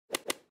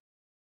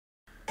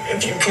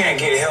If you can't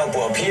get help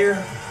up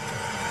here,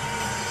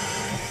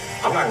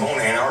 I'm not going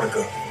to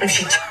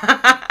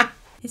Antarctica.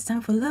 It's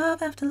time for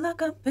love after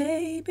lockup,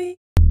 baby.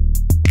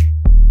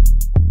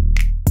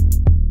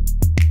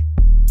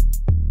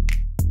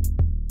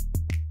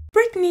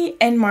 Brittany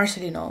and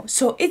Marcelino.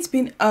 So it's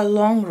been a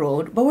long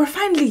road, but we're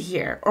finally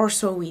here, or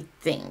so we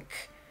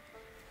think.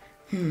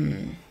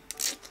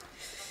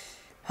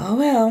 Oh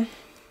well.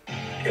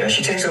 Yeah,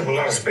 she takes up a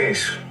lot of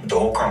space. The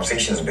whole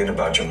conversation has been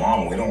about your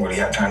mom. We don't really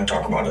have time to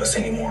talk about us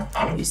anymore.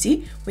 You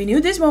see, we knew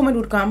this moment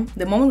would come.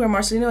 The moment where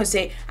Marcelino would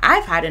say,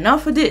 I've had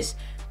enough of this.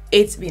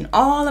 It's been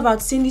all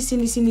about Cindy,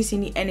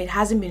 and it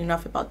hasn't been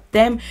enough about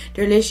them,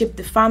 their relationship,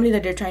 the family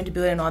that they're trying to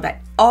build and all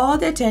that. All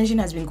the attention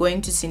has been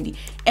going to Cindy.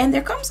 And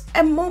there comes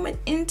a moment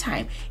in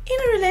time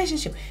in a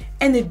relationship,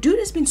 and the dude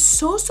has been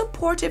so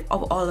supportive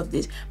of all of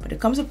this, but there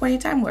comes a point in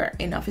time where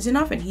enough is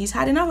enough, and he's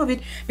had enough of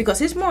it because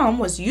his mom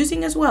was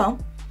using as well.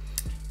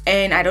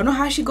 And I don't know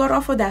how she got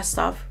off of that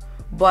stuff,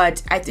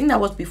 but I think that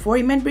was before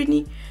he met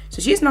Brittany.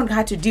 So she's not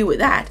had to deal with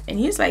that. And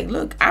he's like,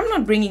 look, I'm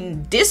not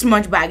bringing this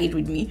much baggage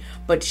with me,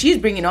 but she's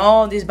bringing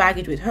all this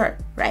baggage with her,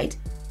 right?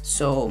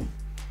 So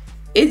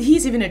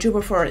he's even a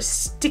trooper for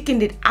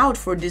sticking it out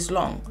for this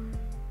long,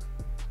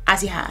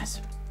 as he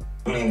has.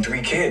 Including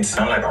 3 kids.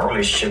 Sound like our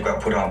relationship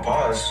got put on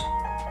pause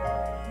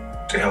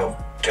to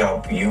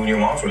help you and your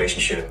mom's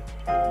relationship.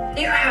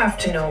 You have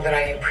to know that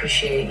I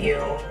appreciate you.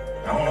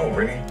 I don't know,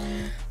 Brittany.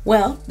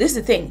 Well, this is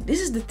the thing.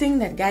 This is the thing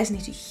that guys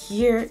need to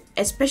hear,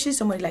 especially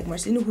somebody like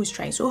Marcelino who's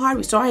trying so hard.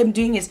 We saw him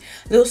doing his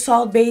little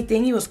Salt Bay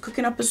thing. He was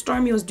cooking up a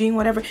storm. He was doing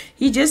whatever.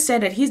 He just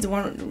said that he's the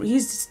one,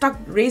 he's stuck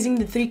raising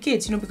the 3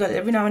 kids, you know, because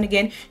every now and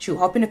again, she'll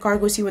hop in the car,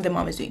 go see what the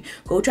mom is doing.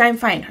 Go try and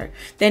find her.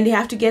 Then they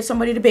have to get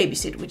somebody to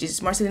babysit, which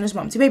is Marcelino's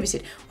mom, to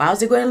babysit. While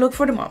they're going to look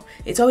for the mom.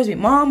 It's always been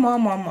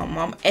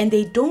mom. And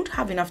they don't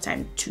have enough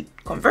time to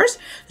converse,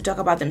 to talk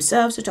about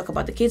themselves, to talk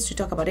about the kids, to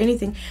talk about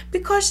anything,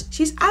 because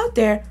she's out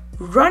there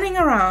running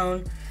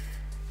around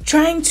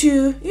trying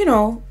to, you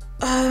know,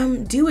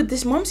 deal with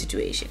this mom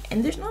situation.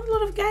 And there's not a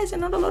lot of guys and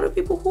not a lot of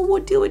people who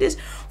would deal with this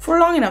for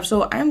long enough.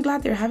 So I'm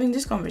glad they're having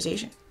this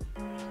conversation.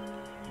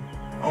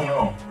 Oh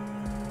no.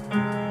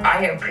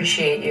 I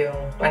appreciate you.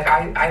 Like,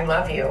 I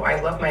love you.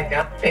 I love my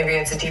family. Maybe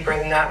it's deeper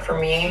than that for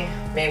me.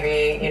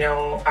 Maybe, you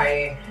know,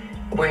 I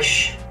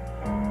wish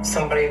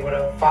somebody would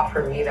have fought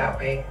for me that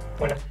way.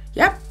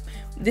 Yep.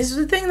 This is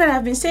the thing that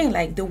I've been saying.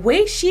 Like, the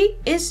way she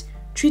is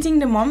treating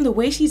the mom, the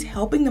way she's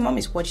helping the mom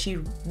is what she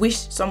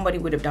wished somebody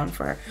would have done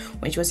for her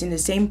when she was in the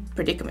same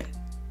predicament.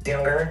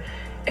 Younger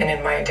and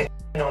in my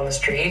addiction on the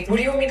street. What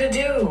do you want me to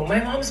do?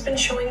 My mom's been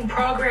showing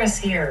progress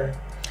here.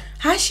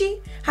 Has she?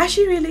 Has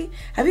she really?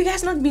 Have you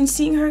guys not been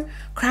seeing her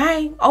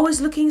crying,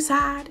 always looking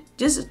sad?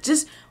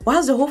 Just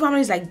whilst the whole family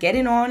is like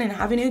getting on and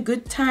having a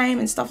good time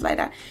and stuff like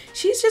that.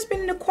 She's just been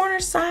in the corner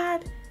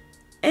sad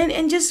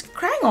and just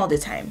crying all the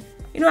time.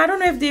 You know, I don't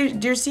know if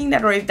they're seeing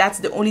that or if that's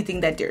the only thing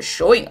that they're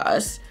showing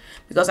us.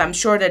 Because I'm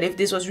sure that if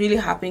this was really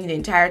happening the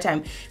entire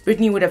time,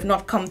 Brittany would have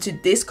not come to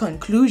this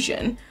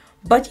conclusion.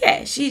 But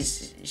yeah, she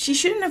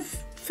shouldn't have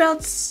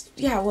felt,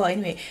 yeah, well,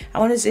 anyway, I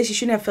want to say she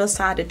shouldn't have felt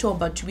sad at all.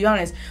 But to be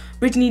honest,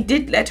 Brittany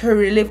did let her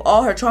relive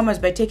all her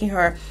traumas by taking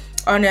her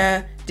on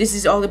a this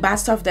is all the bad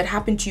stuff that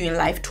happened to you in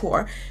life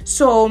tour.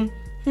 So,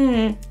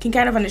 can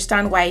kind of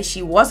understand why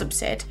she was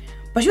upset.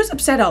 But she was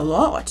upset a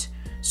lot.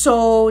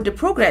 So the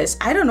progress,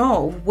 I don't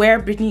know where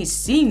Brittany is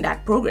seeing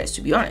that progress,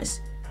 to be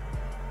honest.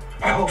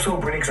 I hope so,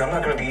 Brittany, because I'm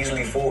not going to be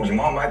easily fooled. Your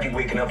mom might be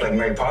waking up like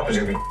Mary Poppins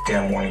every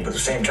damn morning, but at the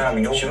same time,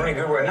 you know, she's only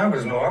good right now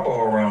because there's no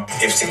alcohol around.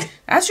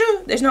 That's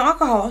true. There's no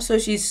alcohol, so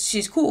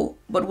she's cool.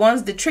 But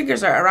once the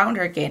triggers are around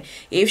her again,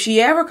 if she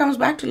ever comes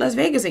back to Las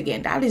Vegas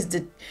again, that is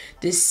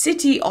the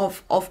city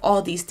of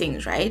all these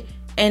things, right?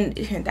 And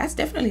that's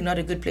definitely not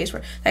a good place for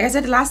her. Like I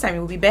said the last time, it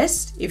would be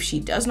best if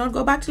she does not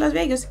go back to Las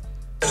Vegas.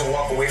 Doesn't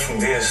walk away from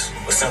this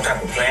with some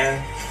type of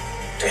plan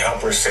to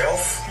help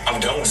herself.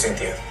 I'm done with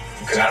Cynthia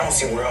because I don't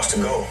see where else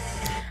to go.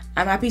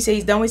 I'm happy to say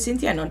he's done with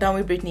Cynthia, not done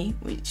with Brittany,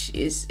 which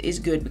is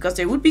good because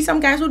there would be some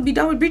guys who would be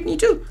done with Brittany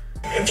too.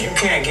 If you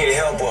can't get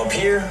help up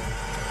here,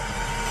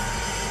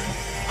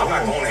 I'm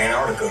not going to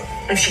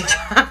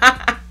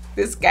Antarctica.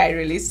 This guy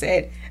really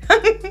said,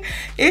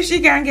 if she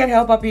can't get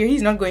help up here,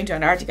 he's not going to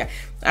Antarctica.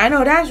 I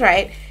know that's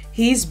right.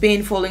 He's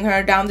been following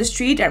her down the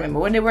street. I remember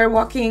when they were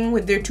walking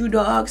with their 2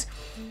 dogs.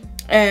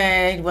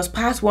 And it was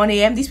past 1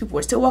 a.m. These people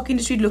were still walking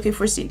the street looking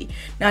for Cindy.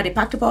 Now they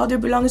packed up all their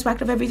belongings,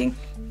 packed up everything.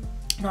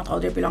 Not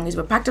all their belongings,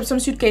 but packed up some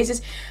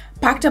suitcases,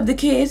 packed up the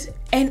kids.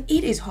 And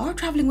it is hard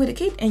traveling with a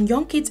kid and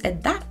young kids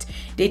at that.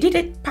 They did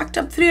it, packed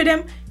up 3 of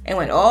them and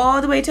went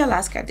all the way to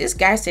Alaska. This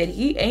guy said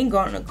he ain't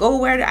gonna go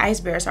where the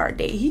ice bears are.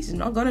 He's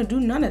not gonna do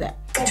none of that.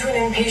 To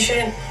an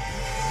inpatient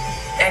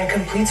and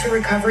completes her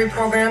recovery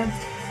program,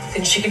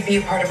 then she could be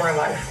a part of our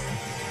life.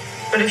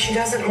 But if she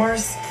doesn't,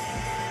 Mars,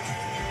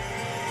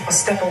 I'll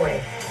step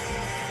away.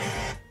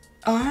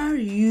 Are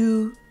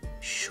you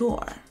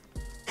sure?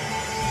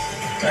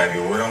 I have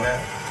your word on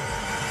that?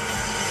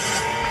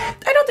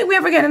 I don't think we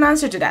ever get an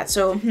answer to that.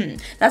 So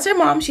that's her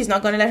mom. She's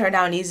not gonna let her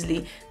down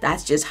easily.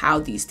 That's just how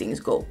these things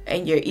go,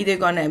 and you're either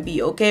gonna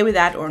be okay with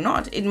that or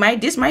not.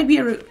 This might be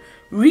a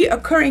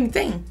reoccurring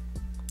thing.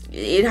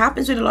 It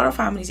happens with a lot of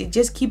families. It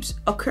just keeps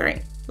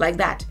occurring like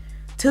that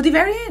till the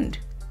very end.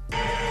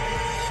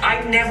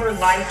 I never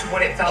liked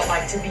what it felt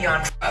like to be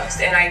on drugs,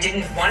 and I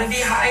didn't want to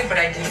be high, but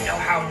I didn't know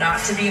how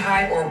not to be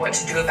high or what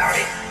to do about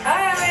it.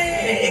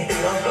 Hi!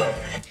 Welcome.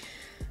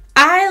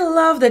 I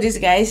love that this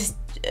guy's,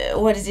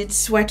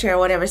 sweater or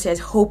whatever says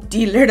hope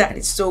dealer. That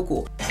is so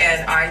cool.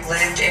 And I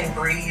lived and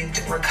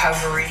breathed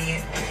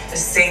recovery the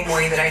same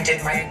way that I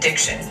did my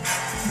addiction.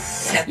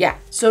 Yeah,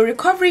 so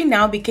recovery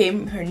now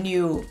became her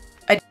new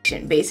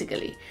addiction,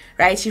 basically,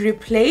 right? She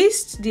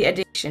replaced the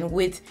addiction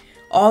with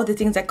all the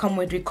things that come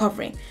with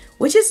recovering,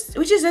 which is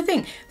the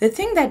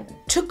thing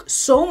that took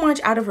so much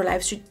out of her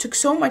life. She took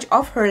so much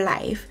of her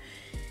life.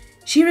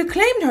 She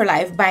reclaimed her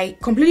life by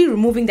completely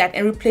removing that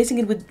and replacing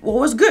it with what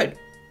was good,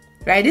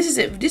 right?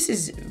 This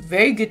is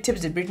very good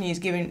tips that Brittany is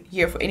giving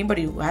here for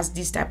anybody who has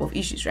these type of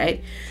issues,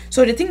 right?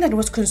 So the thing that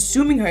was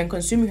consuming her and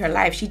consuming her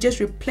life, she just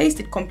replaced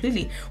it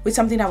completely with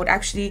something that would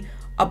actually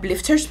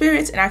uplift her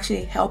spirits and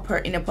actually help her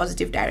in a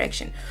positive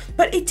direction.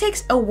 But it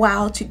takes a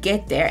while to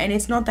get there, and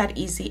it's not that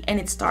easy, and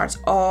it starts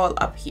all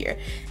up here.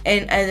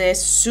 And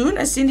as soon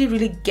as Cindy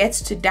really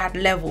gets to that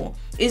level,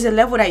 is a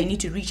level that you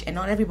need to reach, and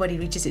not everybody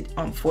reaches it,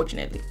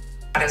 unfortunately.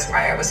 That is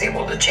why I was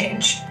able to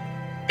change,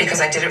 because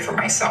I did it for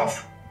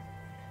myself.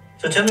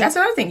 So tell me, that's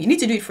another thing. You need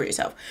to do it for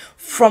yourself,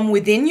 from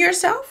within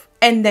yourself,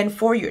 and then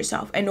for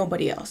yourself and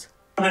nobody else.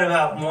 A bit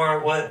about more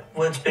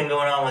what's been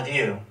going on with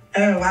you.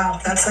 Oh, wow.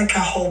 That's like a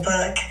whole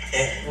book.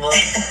 Well,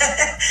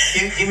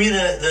 give me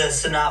the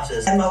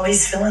synopsis. I'm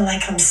always feeling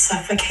like I'm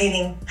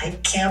suffocating. I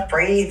can't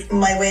breathe.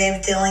 My way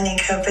of dealing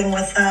and coping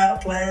with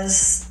that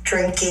was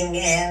drinking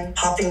and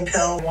popping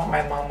pills. I want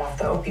my mom off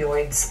the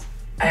opioids.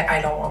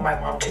 I don't want my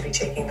mom to be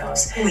taking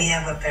those. We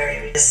have a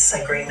very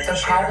disagreement. The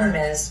problem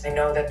is, I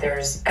know that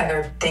there's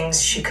other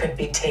things she could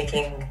be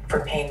taking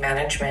for pain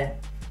management.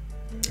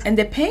 And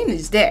the pain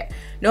is there.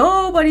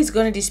 Nobody's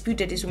gonna dispute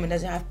that this woman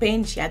doesn't have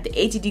pain. She had the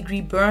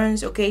 80-degree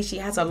burns. Okay, she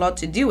has a lot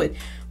to do with.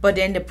 But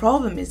then the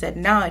problem is that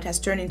now it has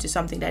turned into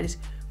something that is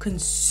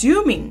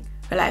consuming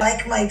her life.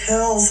 Like my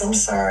pills, I'm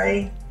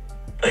sorry.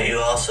 But you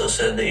also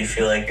said that you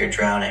feel like you're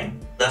drowning.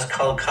 That's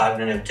called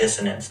cognitive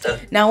dissonance.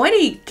 Now, when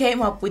he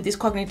came up with this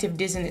cognitive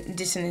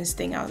dissonance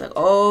thing, I was like,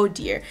 oh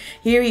dear.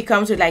 Here he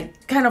comes with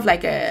like, kind of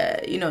like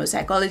a,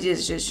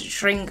 psychologist, just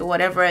shrink or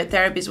whatever, a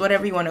therapist,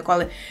 whatever you want to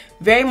call it.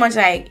 Very much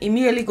like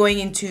immediately going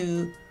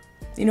into,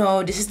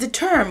 this is the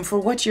term for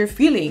what you're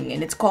feeling,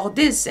 and it's called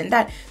this and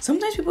that.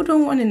 Sometimes people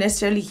don't want to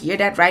necessarily hear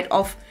that right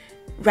off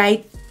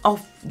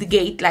the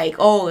gate. Like,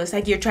 oh, it's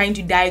like you're trying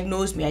to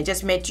diagnose me. I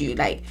just met you.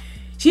 Like,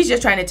 she's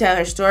just trying to tell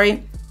her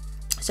story.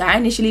 So I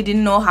initially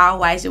didn't know how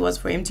wise it was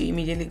for him to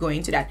immediately go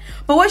into that.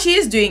 But what she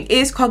is doing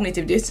is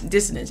cognitive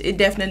dissonance. It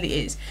definitely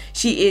is.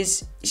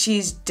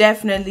 She's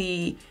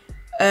definitely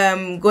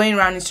going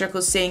around in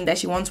circles saying that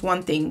she wants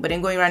one thing, but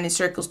then going around in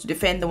circles to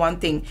defend the one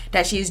thing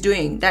that she is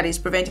doing that is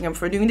preventing her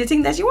from doing the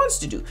thing that she wants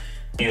to do.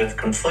 You have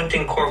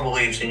conflicting core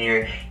beliefs, and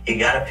you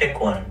gotta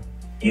pick one.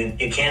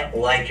 You can't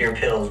like your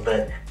pills,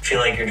 but feel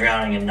like you're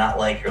drowning and not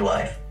like your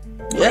life.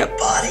 Yep. My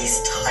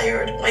body's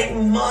tired. My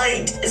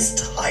mind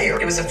is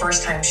tired. It was the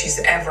first time she's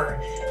ever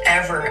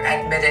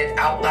admitted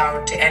out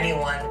loud to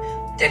anyone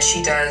that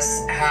she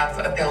does have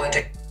a pill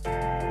addiction.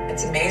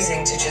 It's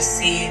amazing to just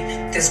see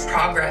this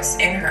progress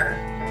in her.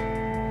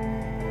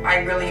 I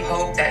really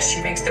hope that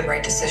she makes the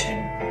right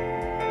decision.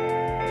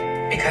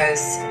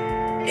 Because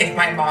if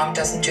my mom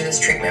doesn't do this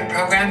treatment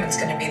program, it's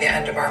going to be the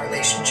end of our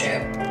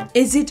relationship.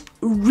 Is it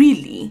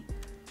really?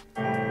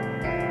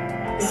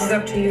 This is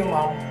up to you,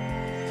 Mom.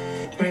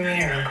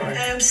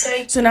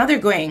 So now they're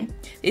going.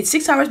 It's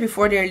 6 hours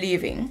before they're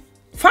leaving.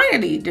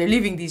 Finally, they're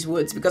leaving these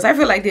woods, because I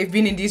feel like they've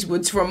been in these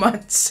woods for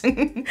months.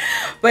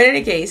 But in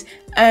any case,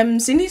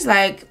 Cindy's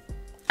like,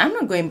 I'm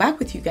not going back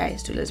with you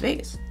guys to Las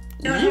Vegas.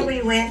 You know how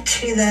we went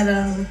to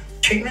that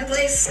treatment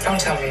place? Don't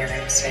tell me you're going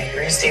to stay. You're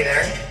going to stay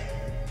there?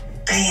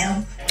 I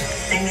am.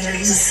 I made a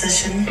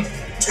decision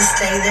to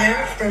stay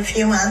there for a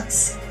few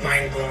months.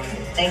 Mind blown.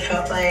 I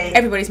felt like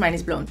everybody's mind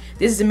is blown.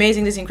 This is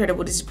amazing, this is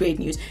incredible, this is great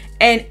news.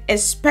 And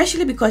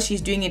especially because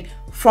she's doing it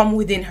from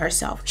within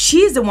herself.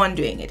 She's the one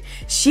doing it.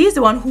 She's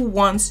the one who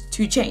wants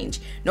to change.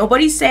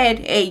 Nobody said,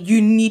 hey,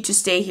 you need to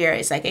stay here.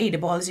 It's like, hey, the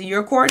ball is in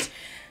your court.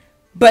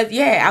 But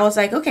yeah, I was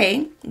like,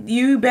 okay,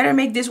 you better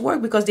make this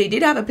work, because they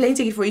did have a plane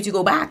ticket for you to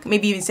go back.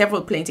 Maybe even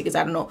several plane tickets,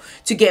 I don't know,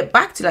 to get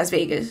back to Las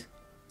Vegas.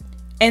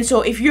 And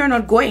so if you're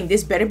not going,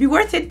 this better be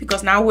worth it,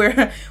 because now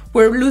we're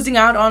losing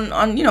out on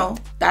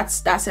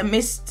that's a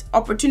missed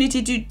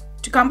opportunity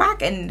to come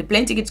back, and the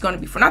plane ticket's going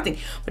to be for nothing.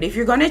 But if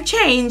you're going to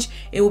change,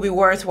 it will be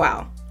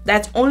worthwhile.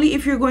 That's only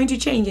if you're going to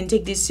change and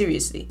take this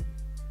seriously.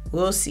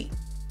 We'll see.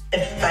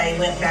 If I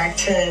went back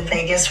to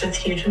Vegas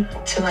with you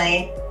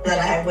tonight, that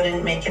I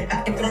wouldn't make it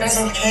back. That's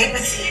okay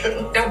with you.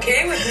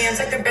 Okay with me. It's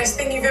like the best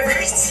thing you've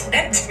ever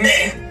said to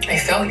me. I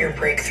felt your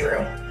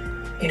breakthrough.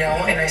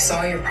 And I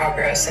saw your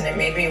progress, and it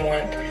made me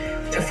want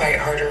to fight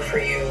harder for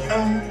you.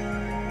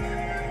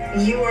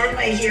 You are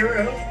my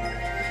hero.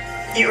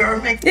 You are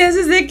my... This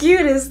is the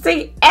cutest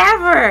thing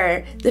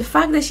ever. The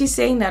fact that she's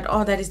saying that,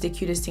 oh, that is the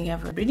cutest thing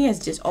ever. Brittany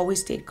has just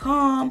always stayed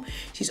calm.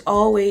 She's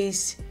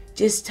always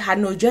just had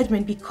no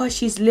judgment because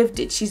she's lived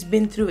it. She's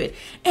been through it.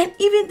 And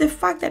even the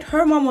fact that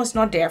her mom was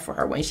not there for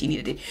her when she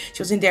needed it.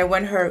 She wasn't there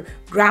when her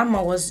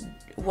grandma was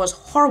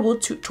horrible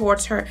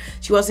towards her.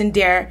 She wasn't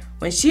there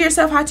when she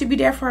herself had to be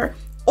there for her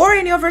or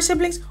any of her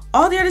siblings.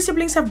 All the other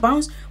siblings have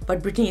bounced,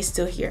 but Brittany is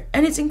still here.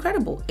 And it's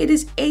incredible. It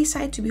is a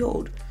sight to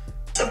behold.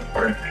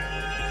 Support.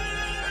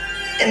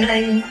 And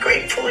I'm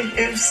grateful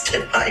you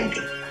stood by me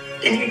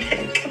and you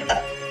didn't give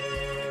up.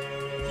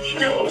 You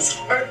know it was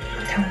hard.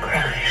 Don't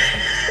cry.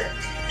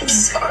 I'm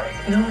sorry.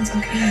 No, it's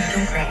okay.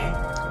 Don't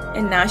cry.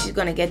 And now she's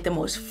gonna get the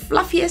most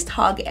fluffiest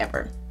hug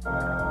ever.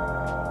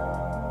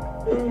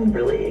 I'm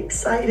really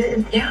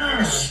excited.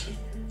 Yeah.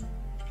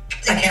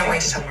 I can't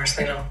wait to tell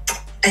Marcelino.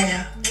 I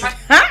know.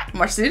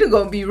 Marcelino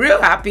gonna be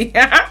real happy.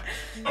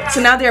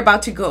 So now they're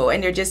about to go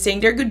and they're just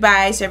saying their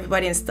goodbyes to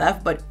everybody and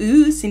stuff. But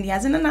ooh, Cindy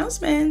has an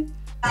announcement.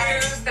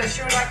 News that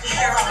she would like to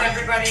share with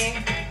everybody.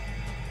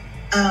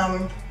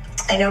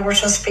 I know we're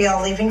supposed to be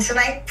all leaving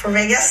tonight for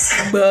Vegas.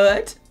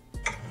 But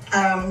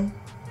I'm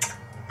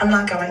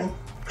not going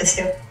with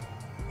you.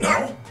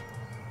 No?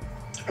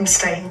 I'm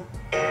staying.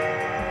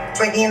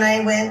 Brittany and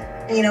I went,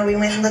 we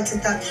went and looked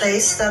at that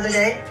place the other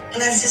day,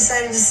 and I've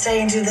decided to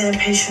stay and do the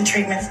inpatient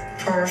treatment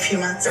for a few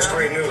months. That's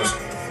great news.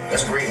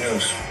 That's great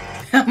news.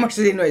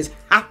 Marcelino is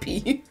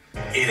happy.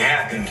 It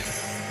happened.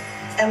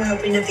 I'm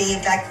hoping to be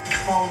back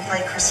home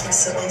by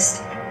Christmas at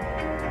least.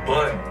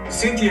 But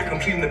Cynthia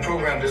completing the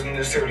program doesn't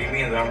necessarily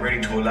mean that I'm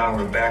ready to allow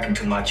her back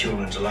into my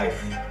children's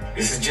life.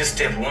 This is just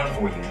step 1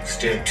 for you.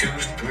 Step 2,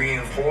 3,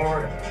 and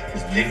 4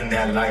 is living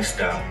that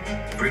lifestyle.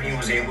 Brittany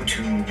was able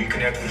to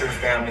reconnect with her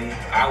family.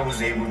 I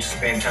was able to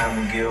spend time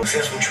with Gil.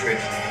 Successful trip.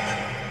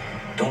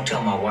 Don't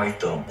tell my wife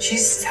though.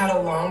 She's had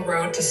a long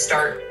road to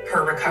start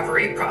her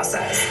recovery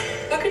process.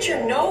 Look at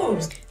your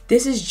nose.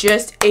 This is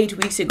just 8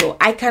 weeks ago.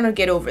 I cannot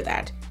get over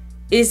that.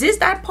 Is this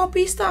that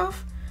puppy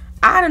stuff?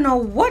 I don't know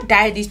what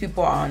diet these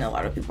people are on. A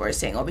lot of people are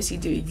saying obviously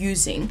they're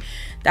using.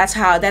 That's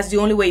the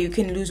only way you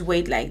can lose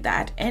weight like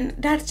that. And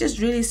that's just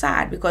really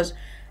sad because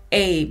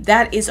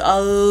that is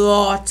a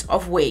lot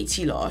of weight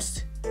she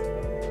lost.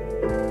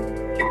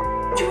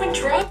 Doing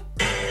drugs?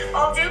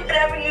 I'll do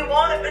whatever you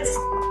want, but just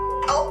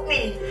help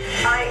me.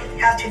 I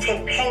have to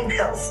take pain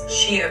pills.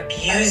 She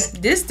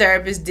abused. This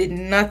therapist did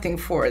nothing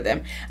for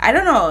them. I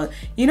don't know.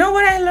 You know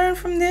what I learned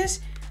from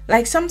this?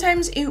 Like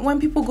sometimes when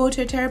people go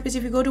to a therapist,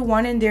 if you go to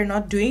one and they're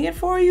not doing it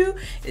for you,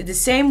 the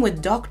same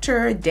with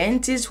doctor,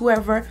 dentist,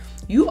 whoever,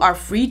 you are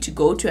free to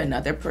go to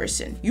another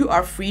person. You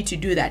are free to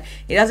do that.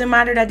 It doesn't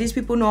matter that these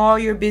people know all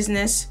your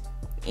business.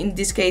 In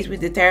this case with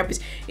the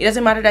therapist, it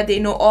doesn't matter that they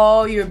know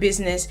all your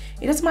business.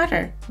 It doesn't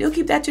matter. They'll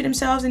keep that to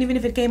themselves, and even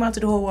if it came out to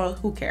the whole world,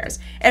 who cares?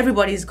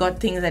 Everybody's got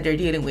things that they're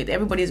dealing with.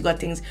 Everybody's got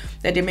things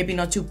that they're maybe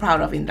not too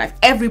proud of in life.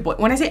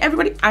 Everybody. When I say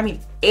everybody, I mean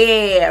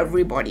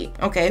everybody.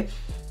 Okay?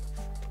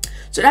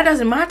 So that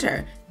doesn't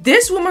matter.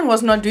 This woman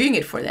was not doing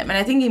it for them. And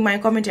I think in my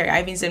commentary,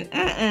 I've been saying,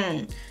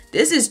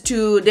 this is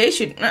they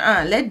should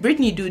let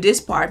Brittany do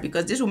this part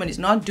because this woman is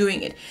not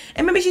doing it.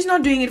 And maybe she's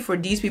not doing it for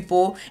these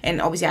people.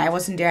 And obviously I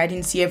wasn't there. I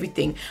didn't see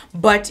everything.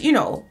 But,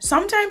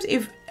 sometimes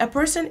if a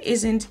person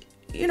isn't,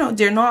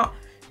 they're not,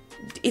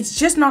 it's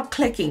just not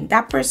clicking.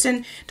 That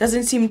person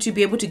doesn't seem to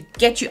be able to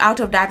get you out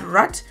of that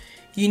rut.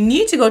 You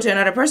need to go to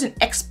another person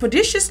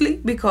expeditiously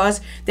because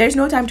there's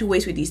no time to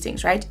waste with these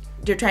things, right?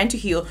 They're trying to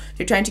heal.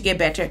 They're trying to get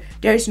better.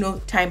 There is no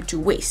time to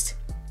waste.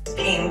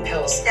 Pain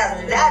pills.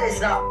 Yeah, that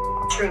is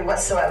not true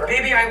whatsoever.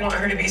 Maybe I want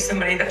her to be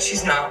somebody that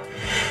she's not.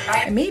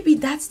 And maybe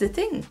that's the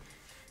thing.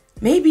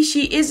 Maybe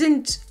she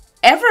isn't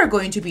ever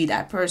going to be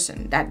that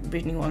person that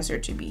Brittany wants her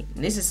to be.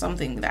 And this is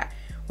something that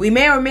we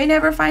may or may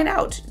never find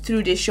out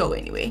through this show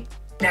anyway.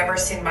 Never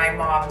seen my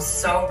mom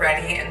so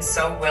ready and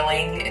so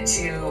willing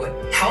to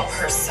help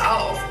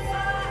herself.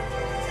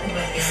 I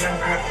love you. I'm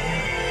proud of you.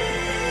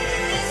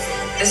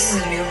 This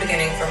is a new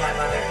beginning for my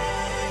mother.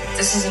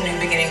 This is a new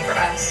beginning for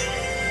us.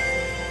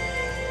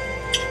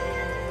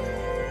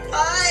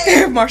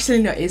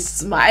 Marcelino is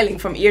smiling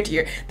from ear to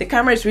ear. The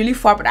camera is really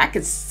far, but I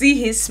could see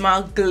his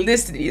smile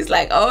glistening. He's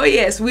like, oh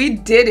yes, we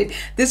did it.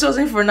 This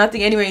wasn't for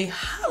nothing anyway.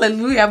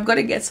 Hallelujah. I'm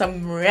gonna get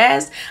some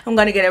rest. I'm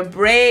gonna get a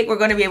break. We're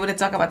gonna be able to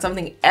talk about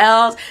something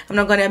else. I'm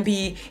not gonna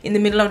be in the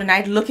middle of the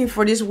night looking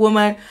for this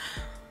woman.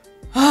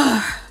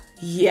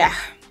 Yeah,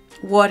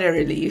 what a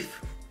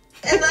relief.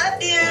 I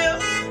love you.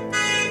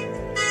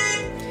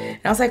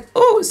 And I was like,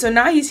 oh, so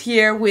now he's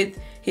here with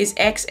his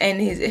ex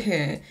and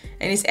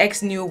his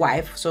ex new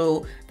wife.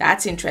 So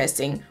that's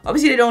interesting.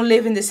 Obviously they don't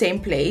live in the same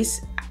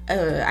place.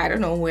 I don't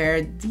know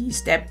where the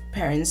step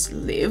parents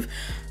live,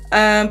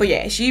 but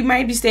yeah, she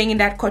might be staying in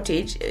that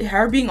cottage.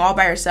 Her being all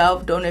by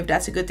herself, don't know if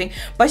that's a good thing,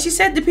 but she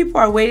said the people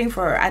are waiting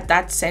for her at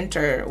that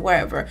center,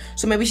 wherever.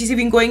 So maybe she's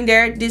even going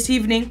there this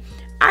evening.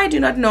 I do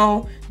not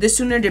know. The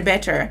sooner the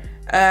better.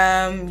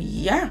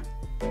 Yeah.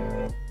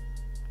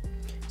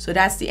 So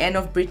that's the end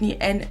of Brittany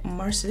and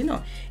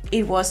Marcelino.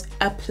 It was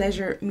a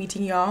pleasure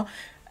meeting y'all.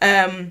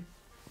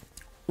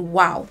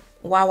 Wow.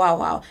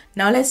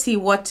 Now let's see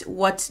what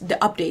the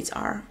updates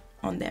are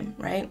on them,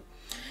 right?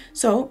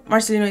 So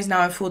Marcelino is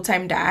now a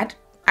full-time dad.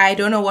 I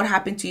don't know what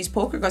happened to his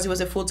poker, because he was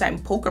a full-time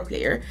poker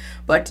player,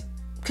 but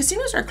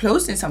casinos are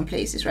closed in some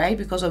places, right,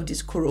 because of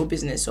this Kuro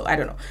business. So I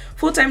don't know.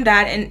 Full-time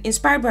dad, and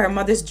inspired by her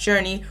mother's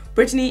journey,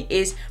 Brittany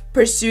is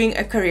pursuing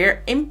a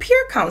career in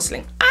peer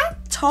counseling. I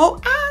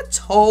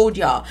told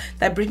y'all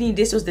that Brittany,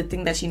 this was the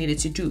thing that she needed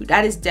to do.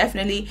 That is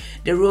definitely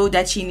the road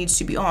that she needs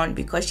to be on,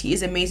 because she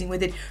is amazing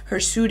with it. Her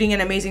soothing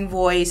and amazing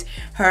voice,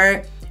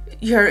 her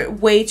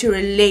way to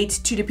relate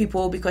to the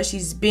people, because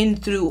she's been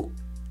through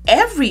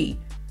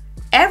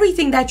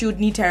everything that you would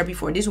need therapy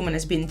for. This woman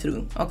has been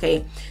through.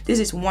 Okay, this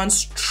is one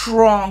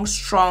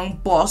strong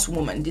boss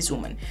woman, this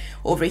woman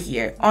over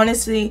here,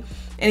 honestly.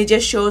 And it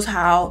just shows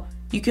how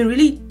you can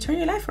really turn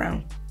your life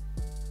around.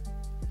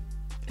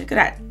 Look at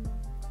that.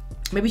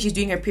 Maybe she's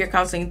doing her peer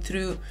counseling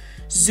through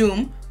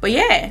Zoom, but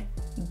yeah,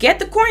 get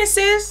the coin,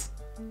 sis.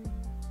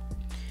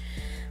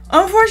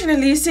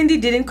 Unfortunately, Cindy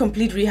didn't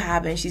complete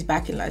rehab and she's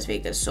back in Las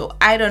Vegas. So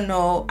I don't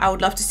know. I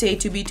would love to say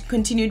to be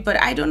continued,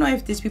 but I don't know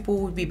if these people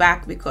would be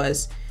back,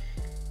 because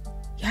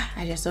yeah,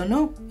 I just don't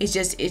know. It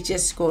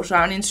just goes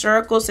around in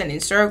circles and in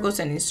circles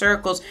and in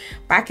circles.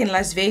 Back in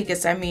Las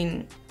Vegas, I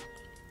mean,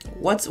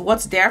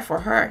 what's there for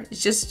her?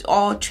 It's just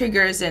all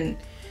triggers, and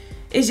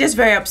it's just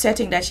very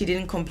upsetting that she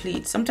didn't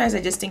complete. Sometimes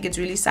I just think it's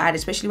really sad,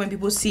 especially when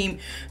people seem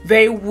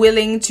very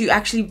willing to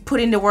actually put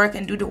in the work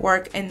and do the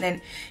work, and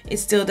then it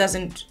still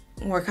doesn't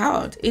work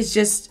out. It's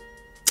just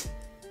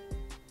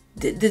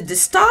the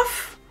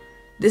stuff,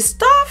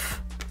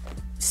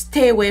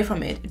 stay away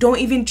from it. Don't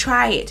even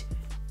try it.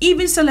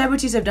 Even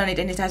celebrities have done it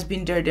and it has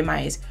been their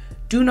demise.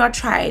 Do not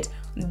try it.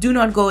 Do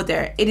not go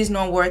there. It is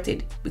not worth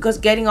it, because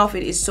getting off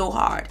it is so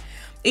hard.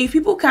 If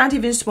people can't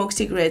even smoke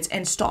cigarettes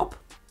and stop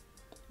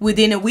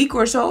within a week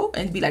or so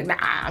and be like, nah,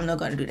 I'm not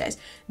gonna do this,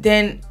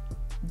 then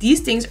these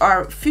things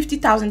are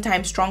 50,000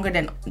 times stronger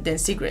than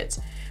cigarettes.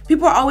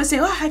 People are always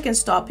saying, oh, I can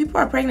stop. People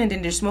are pregnant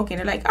and they're smoking.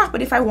 They're like,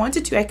 but if I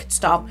wanted to, I could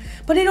stop.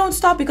 But they don't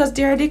stop because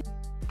they're addicted.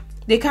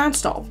 They can't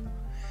stop.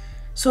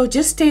 So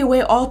just stay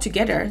away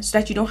altogether so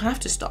that you don't have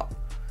to stop.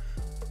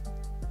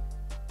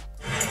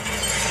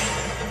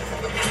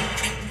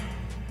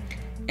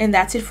 And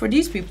that's it for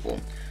these people.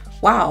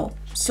 Wow.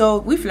 So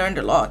we've learned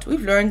a lot.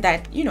 We've learned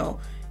that,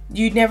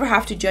 you never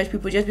have to judge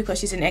people just because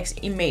she's an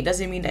ex-inmate.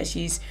 Doesn't mean that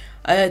she's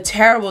a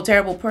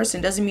terrible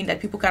person. Doesn't mean that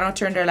people cannot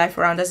turn their life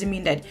around. Doesn't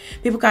mean that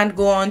people can't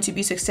go on to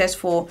be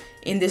successful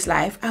in this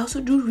life. I also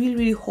do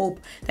really hope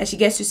that she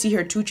gets to see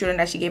her 2 children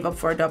that she gave up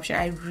for adoption.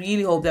 I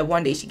really hope that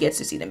one day she gets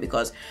to see them,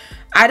 because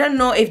I don't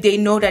know if they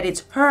know that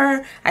it's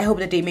her. I hope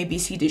that they maybe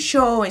see the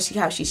show and see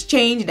how she's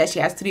changed, that she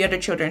has 3 other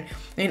children.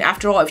 I mean,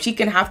 after all, if she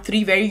can have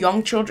 3 very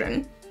young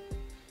children,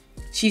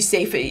 she's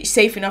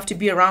safe enough to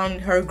be around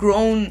her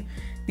grown.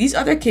 These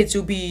other kids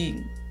will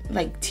be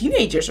like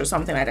teenagers or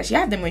something like that. She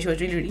had them when she was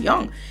really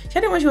young. She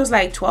had them when she was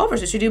like 12 or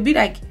so. She'll be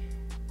like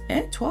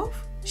 12.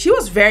 She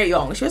was very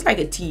young. She was like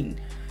a teen.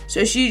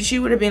 So she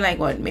would have been like,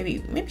 what,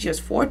 maybe she was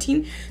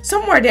 14,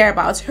 somewhere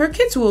thereabouts. Her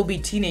kids will be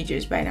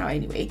teenagers by now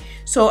anyway.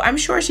 So I'm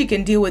sure she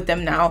can deal with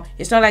them now.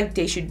 It's not like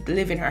they should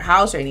live in her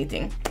house or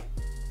anything.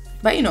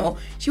 But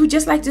she would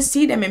just like to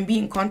see them and be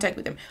in contact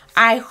with them.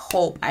 I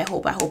hope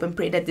and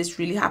pray that this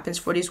really happens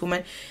for this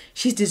woman.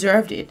 She's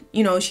deserved it.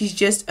 She's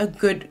just a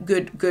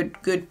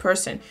good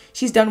person.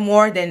 She's done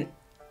more than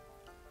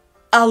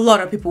a lot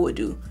of people would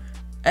do.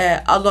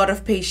 A lot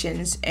of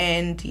patience,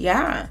 and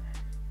yeah,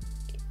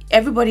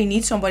 everybody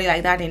needs somebody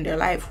like that in their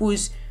life,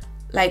 who's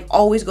like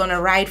always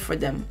gonna ride for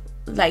them,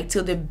 like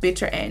till the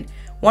bitter end.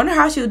 Wonder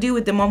how she'll deal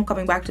with the mom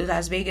coming back to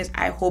Las Vegas.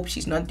 I hope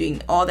she's not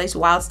doing all this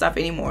wild stuff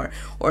anymore,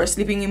 or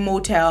sleeping in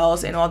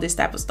motels and all this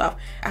type of stuff.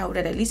 I hope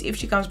that at least if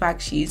she comes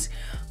back, she's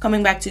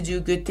coming back to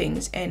do good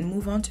things and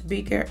move on to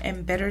bigger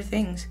and better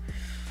things.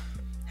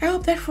 I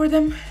hope that for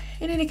them.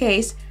 In any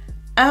case,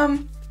 I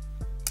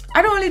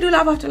don't only do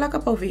Love After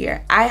Lockup over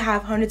here. I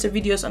have hundreds of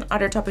videos on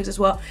other topics as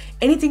well.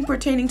 Anything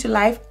pertaining to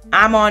life,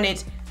 I'm on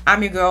it.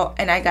 I'm your girl,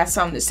 and I got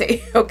something to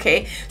say.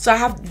 Okay, so I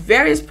have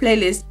various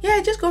playlists. Yeah,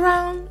 just go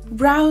around,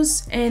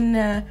 browse,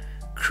 and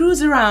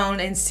cruise around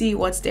and see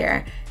what's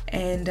there.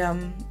 And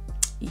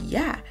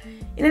yeah,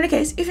 in any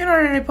case, if you're not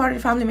already part of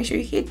the family, make sure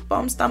you hit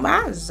thumbs up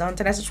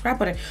onto that subscribe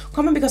button.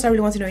 Comment because I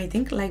really want to know what you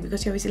think. Like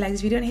because you obviously like this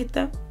video, and hit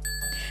the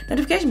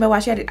notification bell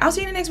while you at it. I'll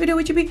see you in the next video,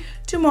 which will be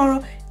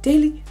tomorrow.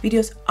 Daily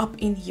videos up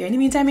in here. In the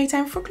meantime, make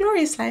time for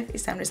glorious life.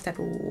 It's time to start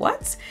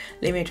what?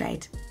 Let me try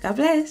it. God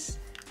bless.